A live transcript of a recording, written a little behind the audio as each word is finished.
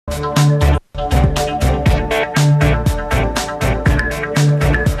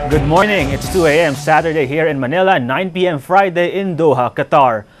morning. It's 2 a.m. Saturday here in Manila, 9 p.m. Friday in Doha,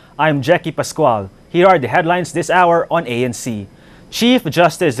 Qatar. I'm Jekki Pascual. Here are the headlines this hour on ANC. Chief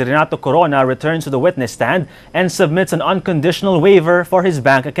Justice Renato Corona returns to the witness stand and submits an unconditional waiver for his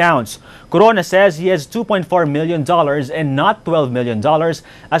bank accounts. Corona says he has $2.4 million and not $12 million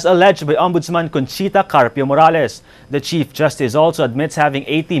as alleged by Ombudsman Conchita Carpio Morales. The Chief Justice also admits having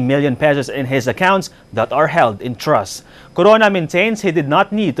 80 million pesos in his accounts that are held in trust. Corona maintains he did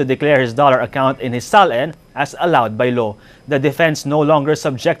not need to declare his dollar account in his SALN as allowed by law. The defense no longer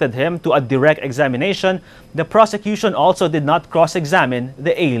subjected him to a direct examination. The prosecution also did not cross-examine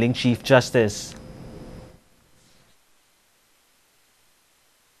the ailing Chief Justice.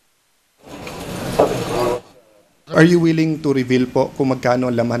 Are you willing to reveal po kung magkano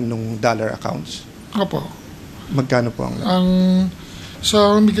ang laman ng dollar accounts? Opo. Magkano po ang laman? Ang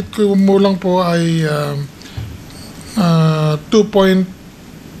sa umikit ko mo lang po ay 2.4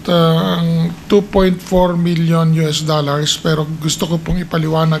 million US dollars, pero gusto ko pong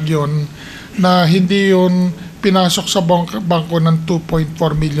ipaliwanag yon na hindi yon pinasok sa bangko ng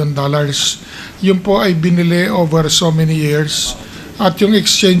 2.4 million dollars. Yun po ay binili over so many years at yung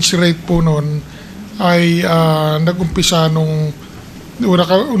exchange rate po noon ay nag-umpisa nung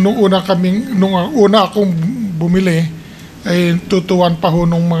una akong bumili ay tutuwan pa ho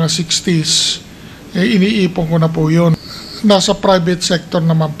nung mga 60s. Iniipon ko na po yun. Nasa private sector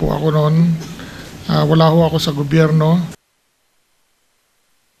naman po ako noon. Wala ho ako sa gobyerno.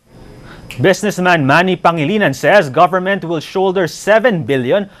 Businessman Manny Pangilinan says government will shoulder 7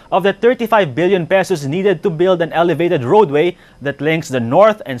 billion of the 35 billion pesos needed to build an elevated roadway that links the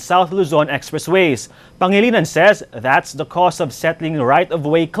North and South Luzon expressways. Pangilinan says that's the cost of settling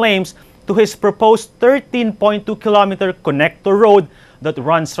right-of-way claims to his proposed 13.2-kilometer connector road that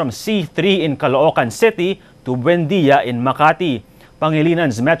runs from C3 in Caloocan City to Buendia in Makati.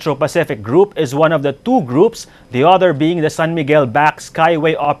 Pangilinan's Metro Pacific Group is one of the two groups, the other being the San Miguel-backed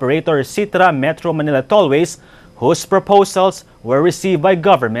Skyway operator Citra Metro Manila Tollways, whose proposals were received by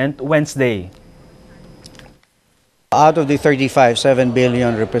government Wednesday. Out of the 7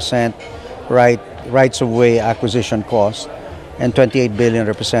 billion represent rights-of-way acquisition cost, and 28 billion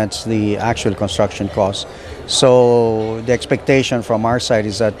represents the actual construction cost. So the expectation from our side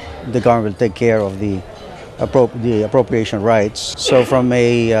is that the government will take care of the appropriation rights. So from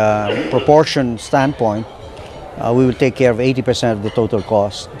a proportion standpoint, we will take care of 80% of the total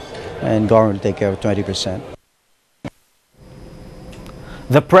cost, and government will take care of 20%.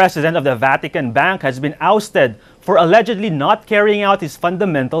 The president of the Vatican Bank has been ousted for allegedly not carrying out his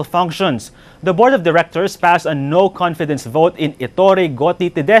fundamental functions. The board of directors passed a no-confidence vote in Ettore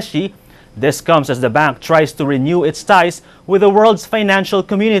Gotti Tedeschi. This comes as the bank tries to renew its ties with the world's financial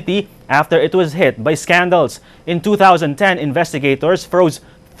community after it was hit by scandals. In 2010, investigators froze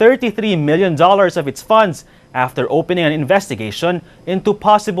 $33 million of its funds after opening an investigation into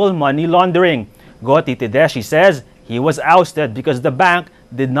possible money laundering. Gotti Tedeschi says he was ousted because the bank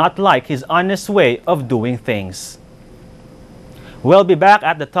did not like his honest way of doing things. We'll be back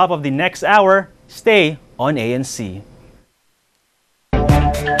at the top of the next hour. Stay on ANC.